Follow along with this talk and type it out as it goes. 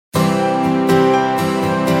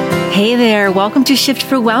Hey there, welcome to Shift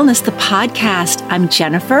for Wellness, the podcast. I'm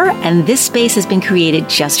Jennifer, and this space has been created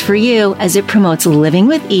just for you as it promotes living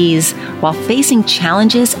with ease while facing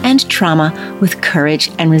challenges and trauma with courage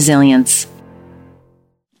and resilience.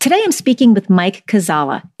 Today I'm speaking with Mike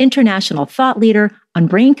Kuczala, international thought leader on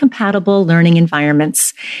brain-compatible learning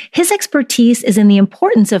environments. His expertise is in the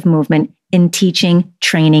importance of movement in teaching,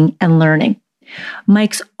 training, and learning.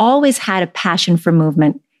 Mike's always had a passion for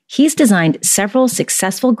movement. He's designed several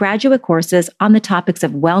successful graduate courses on the topics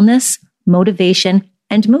of wellness, motivation,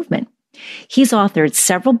 and movement. He's authored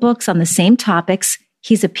several books on the same topics.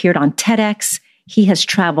 He's appeared on TEDx. He has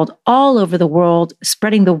traveled all over the world,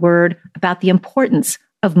 spreading the word about the importance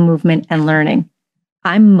of movement and learning.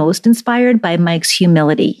 I'm most inspired by Mike's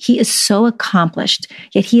humility. He is so accomplished,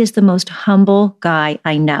 yet he is the most humble guy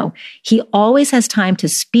I know. He always has time to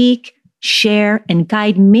speak, share, and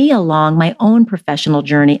guide me along my own professional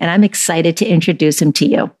journey, and I'm excited to introduce him to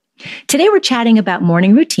you. Today, we're chatting about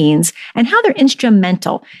morning routines and how they're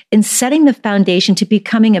instrumental in setting the foundation to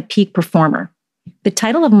becoming a peak performer. The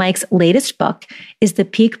title of Mike's latest book is The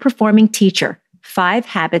Peak Performing Teacher: 5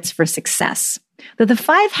 Habits for Success. Though the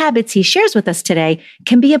 5 habits he shares with us today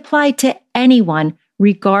can be applied to anyone,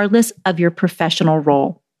 regardless of your professional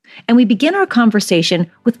role. And we begin our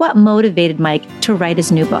conversation with what motivated Mike to write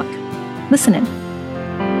his new book. Listen in.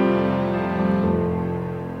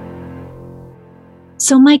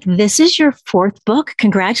 So, Mike, this is your 4th book.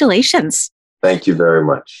 Congratulations. Thank you very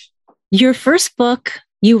much. Your first book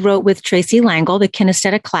you wrote with Tracy Langle, The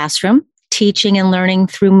Kinesthetic Classroom, Teaching and Learning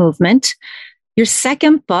Through Movement. Your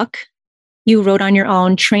second book you wrote on your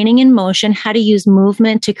own, Training in Motion, How to Use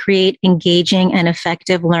Movement to Create Engaging and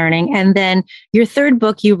Effective Learning. And then your third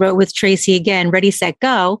book you wrote with Tracy again, Ready, Set,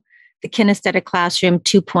 Go, The Kinesthetic Classroom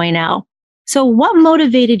 2.0. So what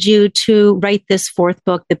motivated you to write this 4th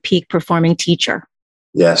book, The Peak Performing Teacher?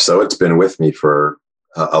 Yeah, so it's been with me for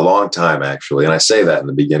a long time, actually. And I say that in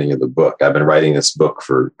the beginning of the book. I've been writing this book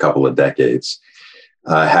for a couple of decades.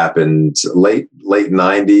 Happened late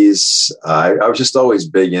 90s. I was just always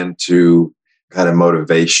big into kind of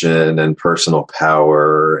motivation and personal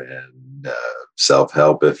power and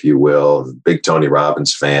self-help, if you will. Big Tony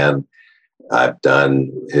Robbins fan. I've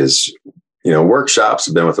done his workshops.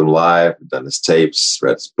 I've been with him live, I've done his tapes,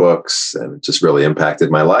 read his books, and it just really impacted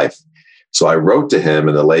my life. So I wrote to him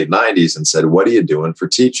in the late 90s and said, what are you doing for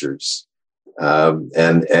teachers?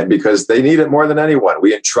 And because they need it more than anyone.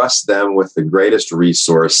 We entrust them with the greatest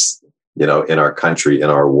resource, in our country, in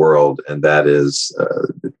our world, and that is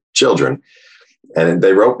children. And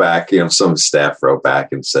they wrote back, some staff wrote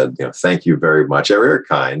back and said, thank you very much. They were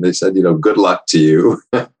kind. They said, good luck to you.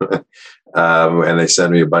 And they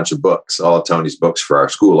sent me a bunch of books, all of Tony's books for our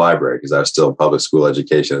school library, because I was still in public school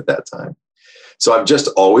education at that time. So I've just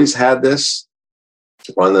always had this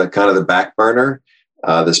on the kind of the back burner,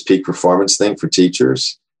 this peak performance thing for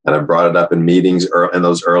teachers. And I brought it up in meetings in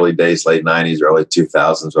those early days, late 90s, early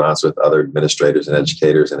 2000s, when I was with other administrators and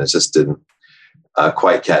educators, and it just didn't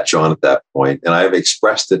quite catch on at that point. And I've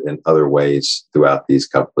expressed it in other ways throughout these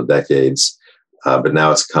couple of decades, but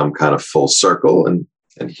now it's come kind of full circle, and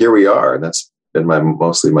here we are. And that's been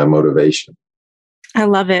mostly my motivation. I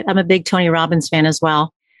love it. I'm a big Tony Robbins fan as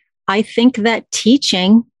well. I think that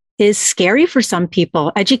teaching is scary for some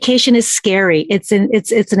people. Education is scary. It's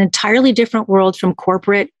an entirely different world from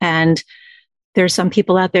corporate, and there's some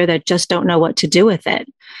people out there that just don't know what to do with it.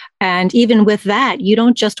 And even with that, you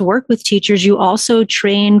don't just work with teachers, you also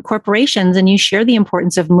train corporations, and you share the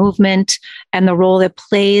importance of movement and the role it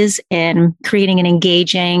plays in creating an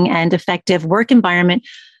engaging and effective work environment,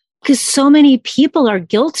 because so many people are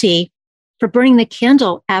guilty for burning the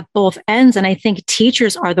candle at both ends. And I think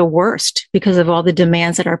teachers are the worst because of all the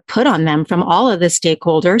demands that are put on them from all of the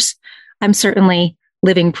stakeholders. I'm certainly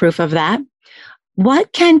living proof of that.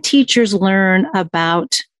 What can teachers learn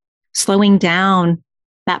about slowing down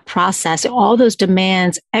that process, all those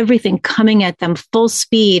demands, everything coming at them full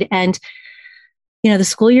speed? And, the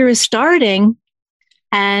school year is starting,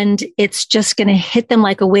 and it's just going to hit them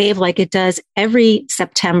like a wave, like it does every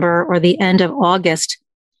September or the end of August.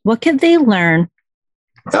 What can they learn?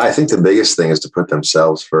 I think the biggest thing is to put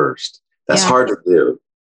themselves first. That's hard to do,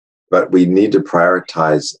 but we need to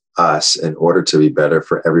prioritize us in order to be better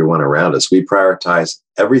for everyone around us. We prioritize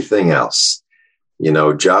everything else,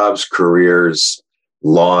 jobs, careers,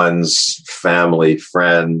 lawns, family,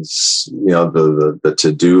 friends, the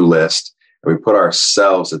to-do list. And we put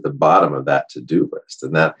ourselves at the bottom of that to-do list.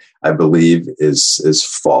 And that, I believe, is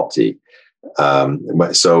faulty.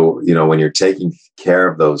 So, when you're taking care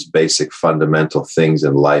of those basic fundamental things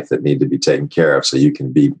in life that need to be taken care of so you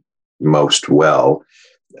can be most well,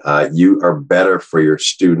 you are better for your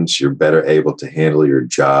students. You're better able to handle your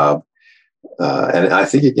job. And I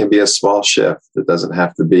think it can be a small shift. It doesn't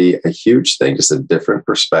have to be a huge thing, just a different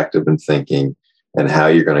perspective and thinking and how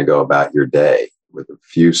you're going to go about your day with a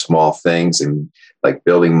few small things, and like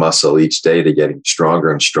building muscle each day to getting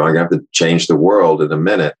stronger and stronger. You have to change the world in a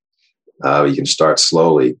minute. You can start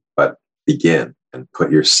slowly, but begin and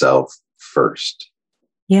put yourself first.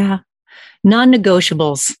 Yeah.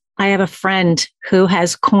 Non-negotiables. I have a friend who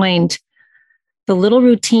has coined the little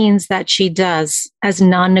routines that she does as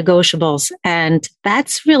non-negotiables. And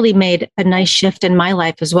that's really made a nice shift in my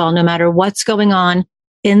life as well. No matter what's going on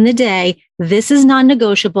in the day, this is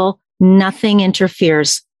non-negotiable. Nothing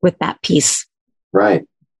interferes with that piece. Right.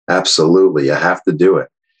 Absolutely. I have to do it.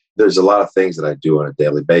 There's a lot of things that I do on a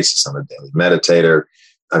daily basis. I'm a daily meditator.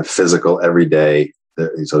 I'm physical every day.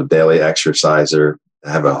 So daily exerciser.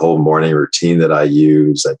 I have a whole morning routine that I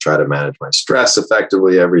use. I try to manage my stress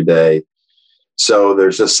effectively every day. So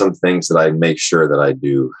there's just some things that I make sure that I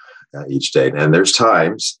do each day. And there's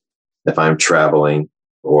times if I'm traveling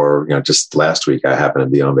or, just last week, I happened to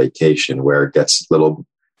be on vacation where it gets a little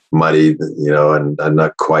muddy, and I'm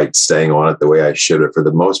not quite staying on it the way I should. But for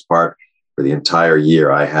the most part, for the entire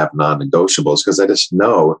year, I have non-negotiables because I just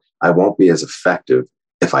know I won't be as effective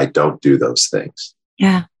if I don't do those things.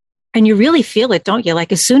 Yeah. And you really feel it, don't you?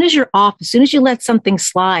 Like as soon as you're off, as soon as you let something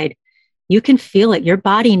slide, you can feel it. Your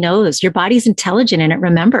body knows. Your body's intelligent and it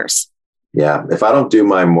remembers. Yeah. If I don't do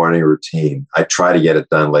my morning routine, I try to get it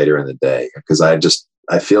done later in the day because I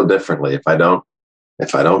feel differently. If I don't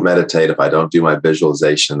meditate, if I don't do my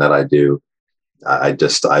visualization that I do, I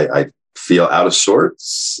feel out of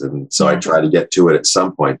sorts. And so I try to get to it at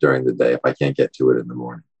some point during the day if I can't get to it in the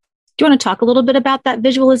morning. Do you want to talk a little bit about that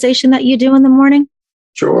visualization that you do in the morning?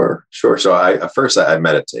 Sure. So I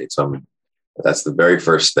meditate. So that's the very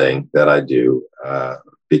first thing that I do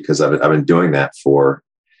because I've been doing that for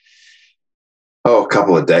a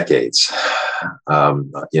couple of decades.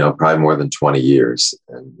 Probably more than 20 years.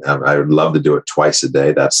 And I would love to do it twice a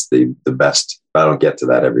day. That's the best. I don't get to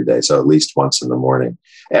that every day. So at least once in the morning.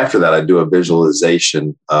 After that, I do a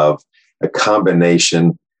visualization of a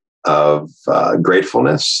combination of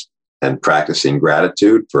gratefulness and practicing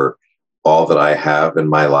gratitude for all that I have in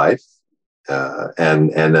my life.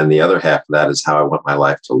 And then the other half of that is how I want my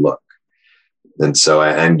life to look. And so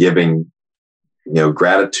I'm giving,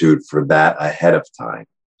 gratitude for that ahead of time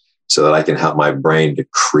so that I can help my brain to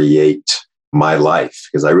create my life.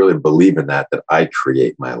 Because I really believe in that I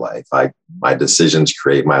create my life. My decisions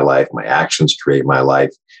create my life. My actions create my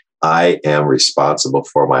life. I am responsible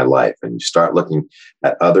for my life. And you start looking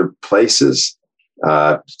at other places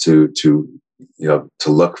for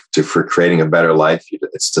creating a better life.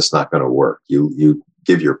 It's just not going to work. You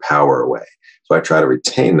give your power away. So I try to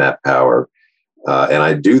retain that power. And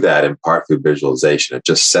I do that in part through visualization. It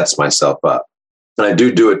just sets myself up. And I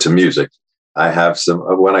do it to music. I have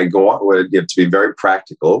when I go on, to be very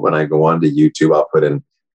practical, when I go on to YouTube, I'll put in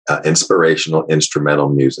inspirational instrumental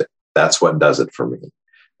music. That's what does it for me.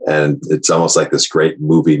 And it's almost like this great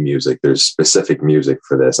movie music. There's specific music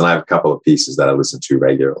for this. And I have a couple of pieces that I listen to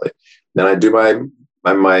regularly. Then I do my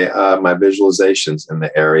visualizations in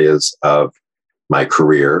the areas of my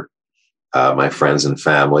career, my friends and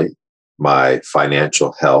family, my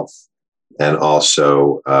financial health, and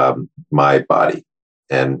also my body,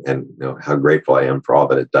 and how grateful I am for all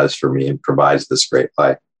that it does for me and provides this great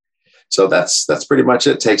life. So that's pretty much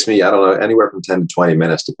it. It takes me, anywhere from 10 to 20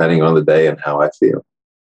 minutes, depending on the day and how I feel.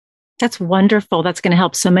 That's wonderful. That's going to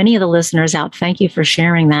help so many of the listeners out. Thank you for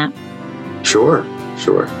sharing that. Sure.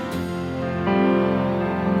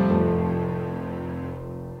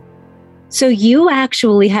 So you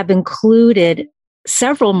actually have included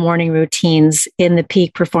several morning routines in the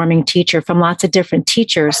Peak Performing Teacher from lots of different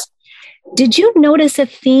teachers. Did you notice a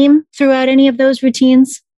theme throughout any of those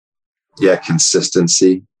routines? Yeah,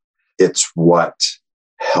 consistency. It's what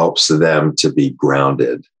helps them to be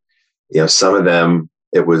grounded. Some of them,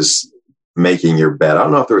 it was making your bed. I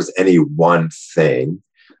don't know if there was any one thing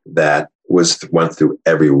that went through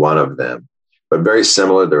every one of them, but very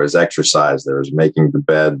similar. There was exercise, there was making the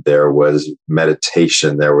bed, there was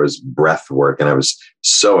meditation, there was breath work. And I was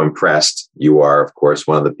so impressed. You are, of course,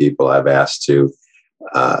 one of the people I've asked to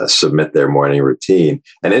submit their morning routine.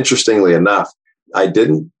 And interestingly enough, I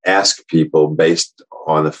didn't ask people based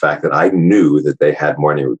on the fact that I knew that they had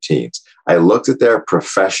morning routines. I looked at their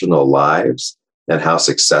professional lives and how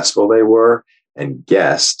successful they were and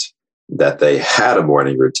guessed that they had a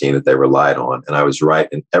morning routine that they relied on. And I was right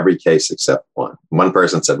in every case except one. One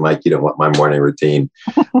person said, Mike, you don't want my morning routine.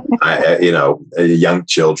 Young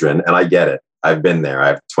children. And I get it. I've been there. I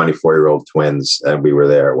have 24-year-old twins, and we were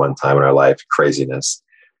there at one time in our life. Craziness.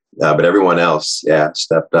 But everyone else,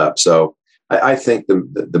 stepped up. So I think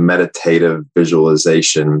the meditative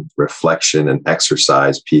visualization, reflection, and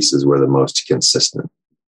exercise pieces were the most consistent.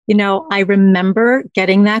 I remember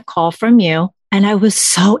getting that call from you, and I was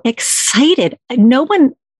so excited. No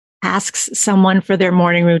one asks someone for their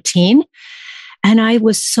morning routine. And I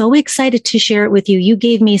was so excited to share it with you. You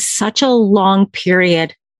gave me such a long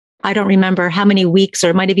period. I don't remember how many weeks, or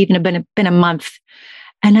it might have even been a month.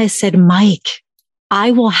 And I said, Mike,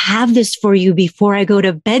 I will have this for you before I go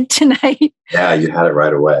to bed tonight. Yeah, you had it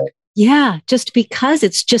right away. Yeah, just because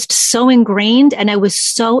it's just so ingrained. And I was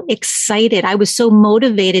so excited. I was so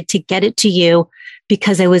motivated to get it to you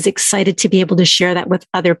because I was excited to be able to share that with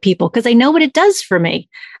other people because I know what it does for me.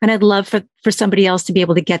 And I'd love for somebody else to be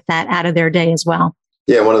able to get that out of their day as well.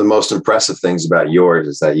 Yeah, one of the most impressive things about yours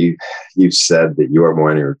is that you said that your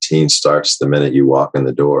morning routine starts the minute you walk in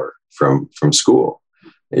the door from school.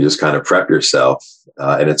 You just kind of prep yourself,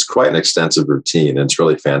 and it's quite an extensive routine, and it's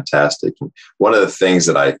really fantastic. And one of the things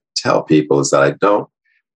that I tell people is that I don't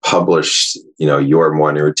publish, your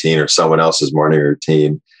morning routine or someone else's morning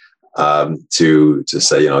routine to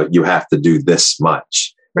say, you have to do this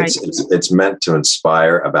much. Right. It's meant to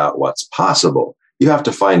inspire about what's possible. You have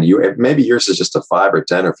to find maybe yours is just a 5 or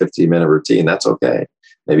 10 or 15-minute routine. That's okay.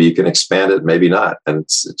 Maybe you can expand it, maybe not. And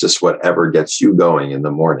it's just whatever gets you going in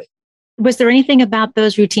the morning. Was there anything about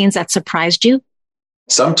those routines that surprised you?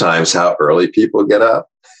 Sometimes how early people get up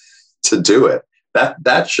to do it.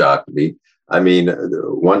 That shocked me. I mean,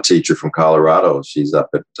 one teacher from Colorado, she's up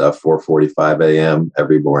at 4:45 a.m.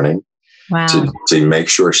 every morning. Wow. to make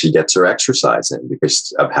sure she gets her exercise in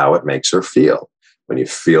because of how it makes her feel. When you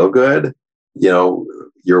feel good,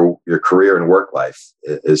 your career and work life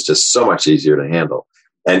is just so much easier to handle.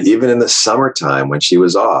 And even in the summertime when she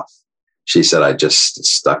was off, she said, I just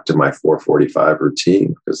stuck to my 4:45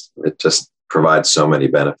 routine because it just provides so many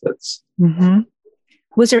benefits. Mm-hmm.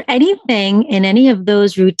 Was there anything in any of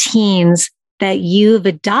those routines that you've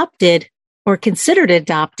adopted or considered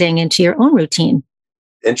adopting into your own routine?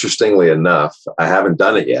 Interestingly enough, I haven't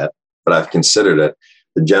done it yet, but I've considered it.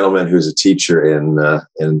 The gentleman who's a teacher at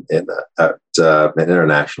an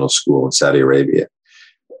international school in Saudi Arabia,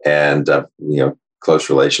 and close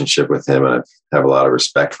relationship with him, and I have a lot of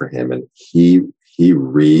respect for him. And he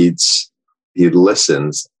reads, he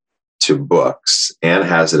listens to books and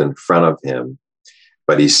has it in front of him,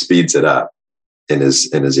 but he speeds it up in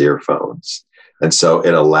his earphones, and so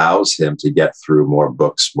it allows him to get through more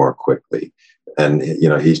books more quickly. And,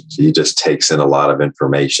 he just takes in a lot of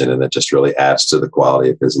information, and it just really adds to the quality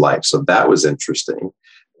of his life. So that was interesting.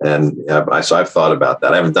 And so I've thought about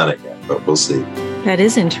that. I haven't done it yet, but we'll see. That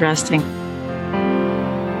is interesting.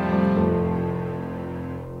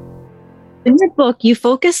 In your book, you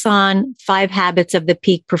focus on 5 habits of the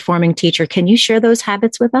peak performing teacher. Can you share those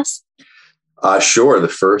habits with us? Sure. The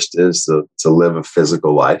first is to live a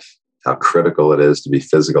physical life, how critical it is to be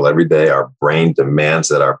physical every day. Our brain demands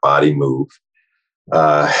that our body move.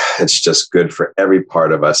 It's just good for every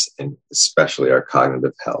part of us, and especially our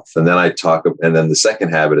cognitive health. And then the second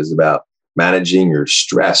habit is about managing your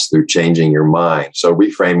stress through changing your mind. So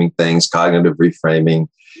reframing things, cognitive reframing,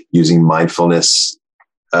 using mindfulness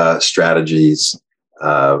strategies,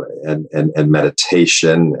 and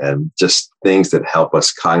meditation, and just things that help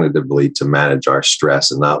us cognitively to manage our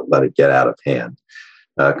stress and not let it get out of hand.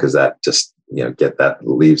 Because that just,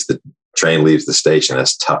 the train leaves the station.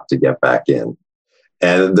 It's tough to get back in.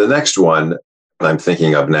 And the next one I'm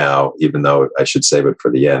thinking of now, even though I should save it for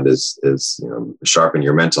the end, is sharpen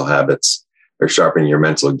your mental habits or sharpen your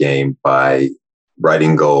mental game by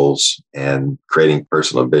writing goals and creating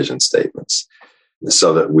personal vision statements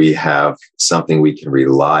so that we have something we can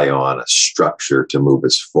rely on, a structure to move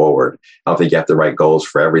us forward. I don't think you have to write goals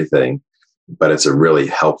for everything, but it's a really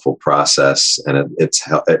helpful process, and it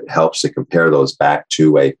helps to compare those back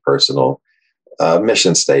to a personal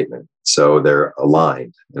mission statement. So they're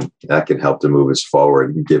aligned, and that can help to move us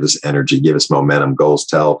forward, give us energy, give us momentum. Goals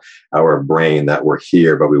tell our brain that we're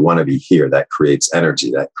here, but we want to be here. That creates energy,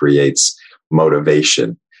 that creates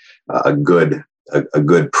motivation, a good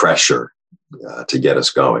pressure to get us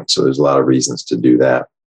going. So there's a lot of reasons to do that.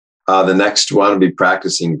 The next one would be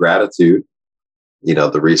practicing gratitude.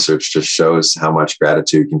 The research just shows how much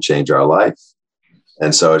gratitude can change our life.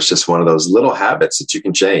 And so it's just one of those little habits that you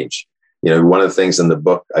can change. One of the things in the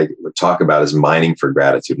book I would talk about is mining for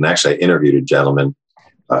gratitude. And actually, I interviewed a gentleman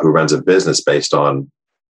who runs a business based on,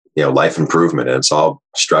 life improvement. And it's all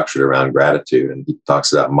structured around gratitude. And he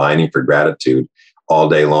talks about mining for gratitude all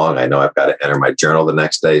day long. I know I've got to enter my journal the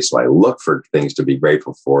next day. So I look for things to be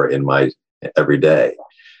grateful for in my every day.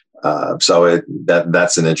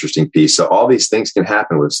 That's an interesting piece. So all these things can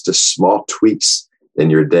happen with just small tweaks in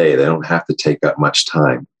your day. They don't have to take up much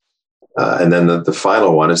time. And then the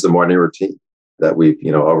final one is the morning routine that we've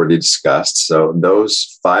already discussed. So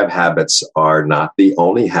those 5 habits are not the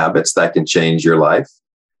only habits that can change your life,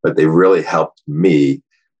 but they really helped me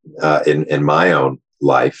in my own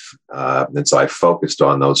life. And so I focused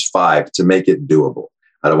on those 5 to make it doable.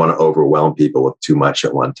 I don't want to overwhelm people with too much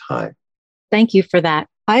at one time. Thank you for that.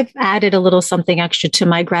 I've added a little something extra to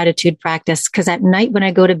my gratitude practice because at night when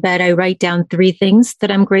I go to bed, I write down 3 things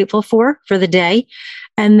that I'm grateful for the day.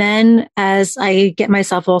 And then as I get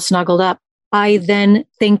myself all snuggled up, I then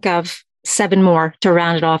think of 7 more to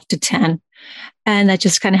round it off to 10. And that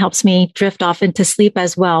just kind of helps me drift off into sleep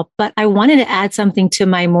as well. But I wanted to add something to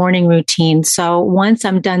my morning routine. So once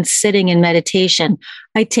I'm done sitting in meditation,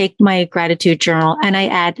 I take my gratitude journal and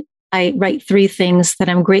I write 3 things that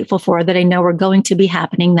I'm grateful for that I know are going to be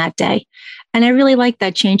happening that day. And I really like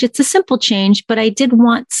that change. It's a simple change, but I did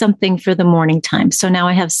want something for the morning time. So now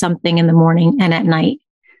I have something in the morning and at night.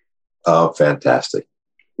 Oh, fantastic.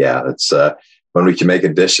 Yeah, it's when we can make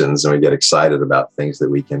additions and we get excited about things that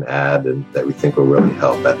we can add and that we think will really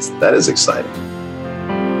help. That is exciting.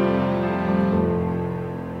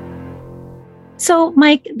 So,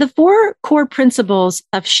 Mike, the 4 core principles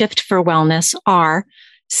of Shift for Wellness are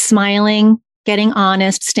smiling, getting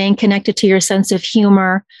honest, staying connected to your sense of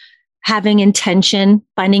humor, having intention,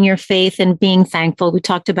 finding your faith, and being thankful. We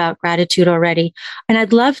talked about gratitude already. And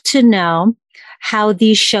I'd love to know how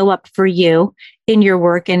these show up for you in your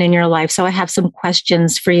work and in your life. So I have some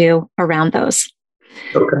questions for you around those.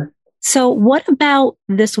 Okay. So what about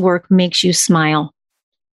this work makes you smile?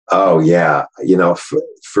 Oh, yeah.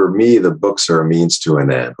 For me, the books are a means to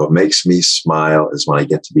an end. What makes me smile is when I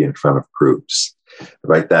get to be in front of groups,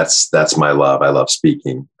 right? That's my love. I love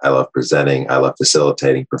speaking. I love presenting. I love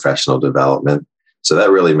facilitating professional development. So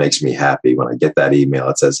that really makes me happy when I get that email.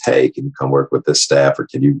 It says, hey, can you come work with this staff? Or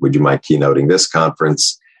would you mind keynoting this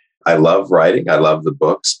conference? I love writing. I love the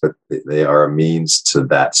books, but they are a means to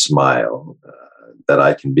that smile that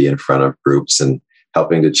I can be in front of groups and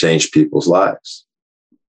helping to change people's lives.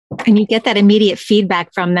 And you get that immediate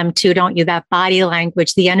feedback from them too, don't you? That body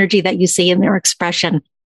language, the energy that you see in their expression.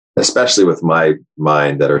 Especially with my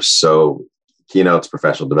mind that are so keynotes,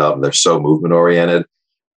 professional development, they're so movement oriented.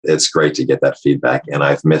 It's great to get that feedback. And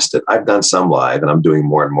I've missed it. I've done some live and I'm doing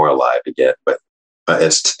more and more live again, but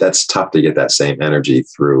that's tough to get that same energy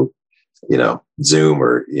through, Zoom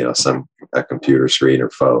or, a computer screen or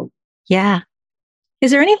phone. Yeah.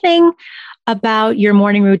 Is there anything about your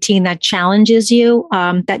morning routine that challenges you,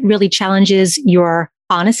 that really challenges your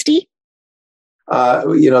honesty?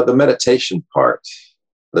 The meditation part.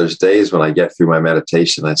 There's days when I get through my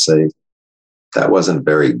meditation, I say, that wasn't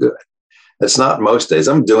very good. It's not most days.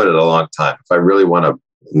 I'm doing it a long time. If I really want to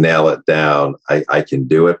nail it down, I can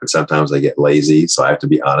do it, but sometimes I get lazy. So I have to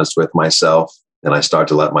be honest with myself. And I start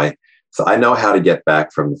to I know how to get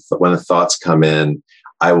back from when the thoughts come in.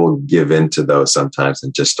 I will give in to those sometimes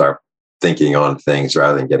and just start thinking on things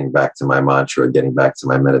rather than getting back to my mantra, getting back to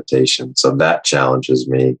my meditation. So that challenges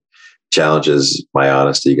me, challenges my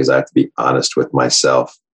honesty because I have to be honest with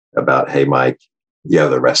myself about, hey, Mike, you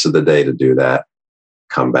have the rest of the day to do that.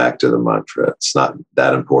 Come back to the mantra. It's not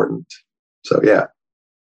that important. So, yeah.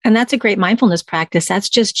 And that's a great mindfulness practice. That's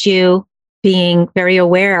just you being very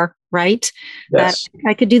aware, right? Yes. That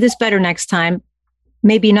I could do this better next time.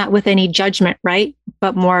 Maybe not with any judgment, right?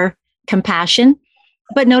 But more compassion,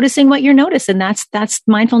 but noticing what you're noticing. That's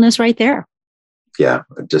mindfulness right there. Yeah.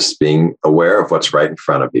 Just being aware of what's right in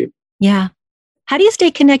front of you. Yeah. How do you stay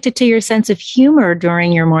connected to your sense of humor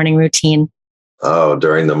during your morning routine? Oh,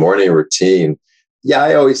 during the morning routine. Yeah,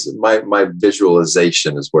 I always, my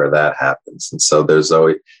visualization is where that happens. And so there's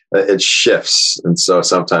always, it shifts. And so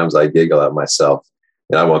sometimes I giggle at myself.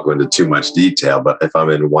 And I won't go into too much detail, but if I'm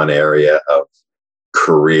in one area of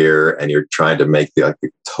career and you're trying to make the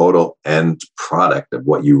total end product of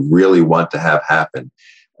what you really want to have happen,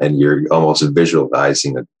 and you're almost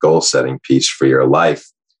visualizing a goal setting piece for your life,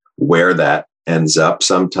 where that ends up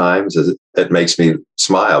sometimes, it makes me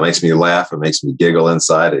smile, it makes me laugh, it makes me giggle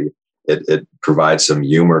inside. It provides some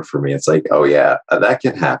humor for me. It's like, oh yeah, that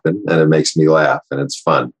can happen. And it makes me laugh and it's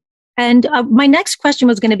fun. And my next question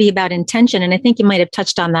was going to be about intention. And I think you might have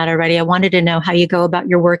touched on that already. I wanted to know how you go about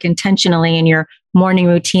your work intentionally and your morning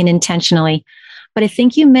routine intentionally. But I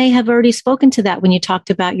think you may have already spoken to that when you talked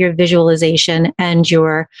about your visualization and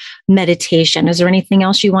your meditation. Is there anything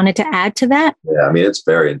else you wanted to add to that? Yeah, I mean, it's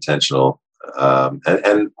very intentional.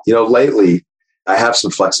 And lately I have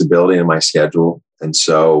some flexibility in my schedule. And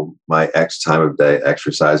so my time of day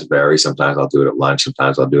exercise varies. Sometimes I'll do it at lunch.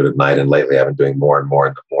 Sometimes I'll do it at night. And lately I've been doing more and more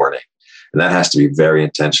in the morning. And that has to be very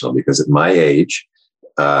intentional because at my age,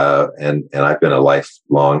 and I've been a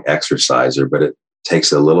lifelong exerciser, but it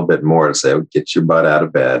takes a little bit more to say, oh, get your butt out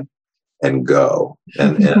of bed and go.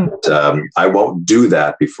 And I won't do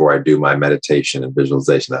that before I do my meditation and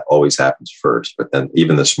visualization. That always happens first. But then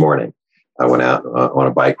even this morning, I went out on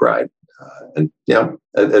a bike ride. And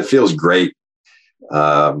it feels great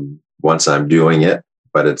once I'm doing it,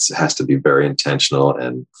 but it has to be very intentional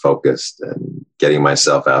and focused and getting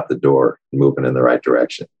myself out the door, moving in the right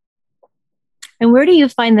direction. And where do you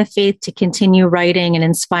find the faith to continue writing and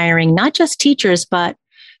inspiring not just teachers, but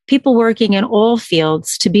people working in all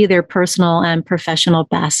fields to be their personal and professional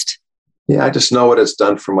best? Yeah, I just know what it's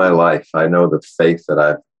done for my life. I know the faith that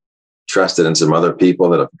I've trusted in some other people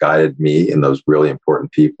that have guided me and those really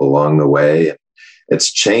important people along the way.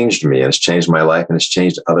 It's changed me and it's changed my life and it's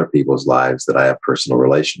changed other people's lives that I have personal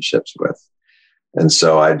relationships with. And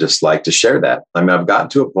so I just like to share that. I mean, I've gotten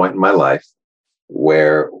to a point in my life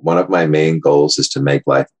where one of my main goals is to make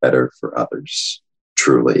life better for others.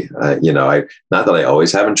 Truly, not that I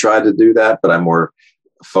always haven't tried to do that, but I'm more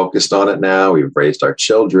focused on it now. We've raised our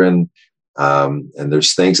children. And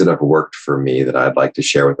there's things that have worked for me that I'd like to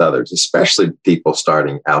share with others, especially people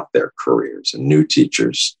starting out their careers and new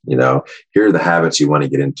teachers. Here are the habits you want to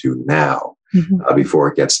get into now before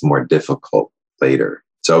it gets more difficult later.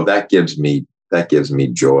 So that gives me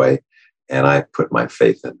joy, and I put my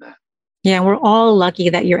faith in that. Yeah, we're all lucky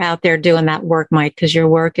that you're out there doing that work, Mike, because your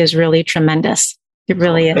work is really tremendous. It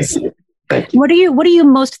really is. Thank you. What are you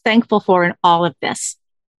most thankful for in all of this?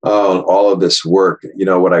 Oh, all of this work.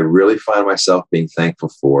 What I really find myself being thankful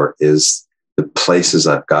for is the places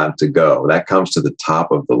I've gotten to go. That comes to the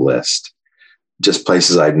top of the list. Just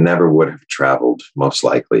places I never would have traveled, most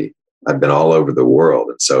likely. I've been all over the world.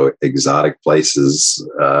 And so exotic places,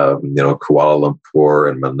 Kuala Lumpur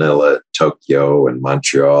and Manila, Tokyo and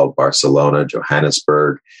Montreal, Barcelona,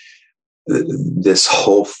 Johannesburg. This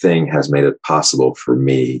whole thing has made it possible for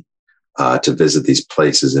me to visit these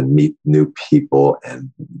places and meet new people and,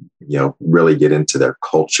 really get into their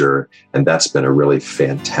culture. And that's been a really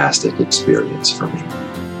fantastic experience for me.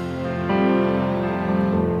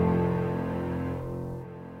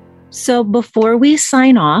 So before we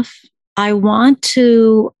sign off, I want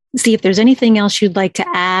to see if there's anything else you'd like to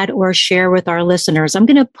add or share with our listeners. I'm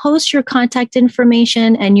going to post your contact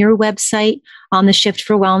information and your website on the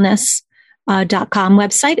shiftforwellness.com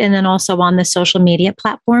website, and then also on the social media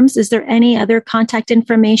platforms. Is there any other contact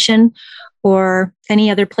information or any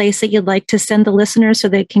other place that you'd like to send the listeners so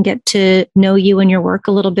they can get to know you and your work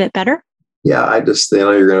a little bit better? Yeah, I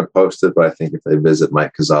know you're going to post it, but I think if they visit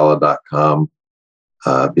MikeKuczala.com,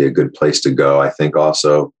 be a good place to go. I think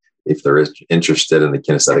also if they're interested in the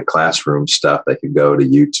kinesthetic classroom stuff, they could go to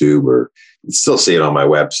YouTube or still see it on my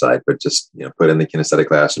website, but just, put in the kinesthetic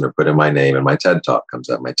classroom or put in my name and my TED Talk comes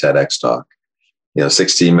up, my TEDx talk,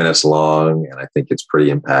 16 minutes long. And I think it's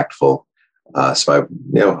pretty impactful. So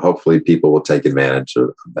hopefully people will take advantage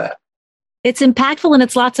of that. It's impactful and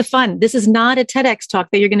it's lots of fun. This is not a TEDx talk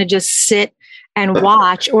that you're going to just sit and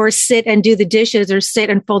watch or sit and do the dishes or sit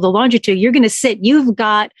and fold the laundry to. You're going to sit. You've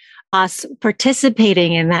got us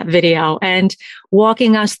participating in that video and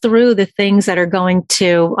walking us through the things that are going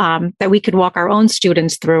to, that we could walk our own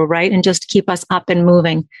students through, right? And just keep us up and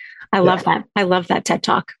moving. I love that. I love that TED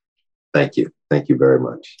Talk. Thank you. Thank you very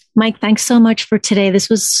much. Mike, thanks so much for today. This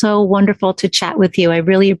was so wonderful to chat with you. I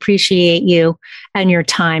really appreciate you and your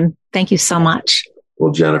time. Thank you so much.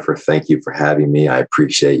 Well, Jennifer, thank you for having me. I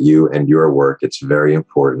appreciate you and your work. It's very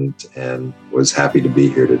important and was happy to be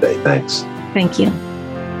here today. Thanks. Thank you.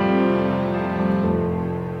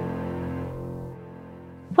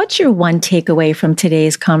 What's your one takeaway from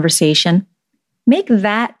today's conversation? Make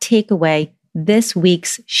that takeaway this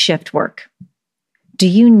week's shift work. Do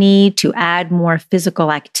you need to add more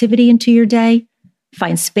physical activity into your day,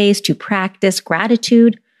 find space to practice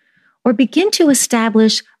gratitude, or begin to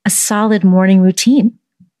establish a solid morning routine?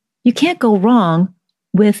 You can't go wrong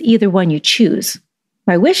with either one you choose.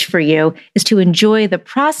 My wish for you is to enjoy the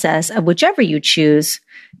process of whichever you choose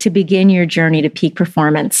to begin your journey to peak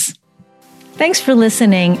performance. Thanks for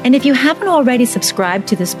listening. And if you haven't already subscribed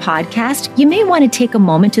to this podcast, you may want to take a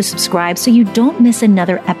moment to subscribe so you don't miss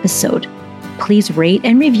another episode. Please rate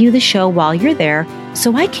and review the show while you're there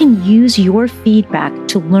so I can use your feedback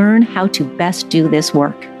to learn how to best do this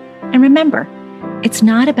work. And remember, it's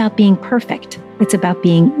not about being perfect. It's about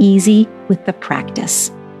being easy with the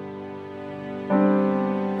practice.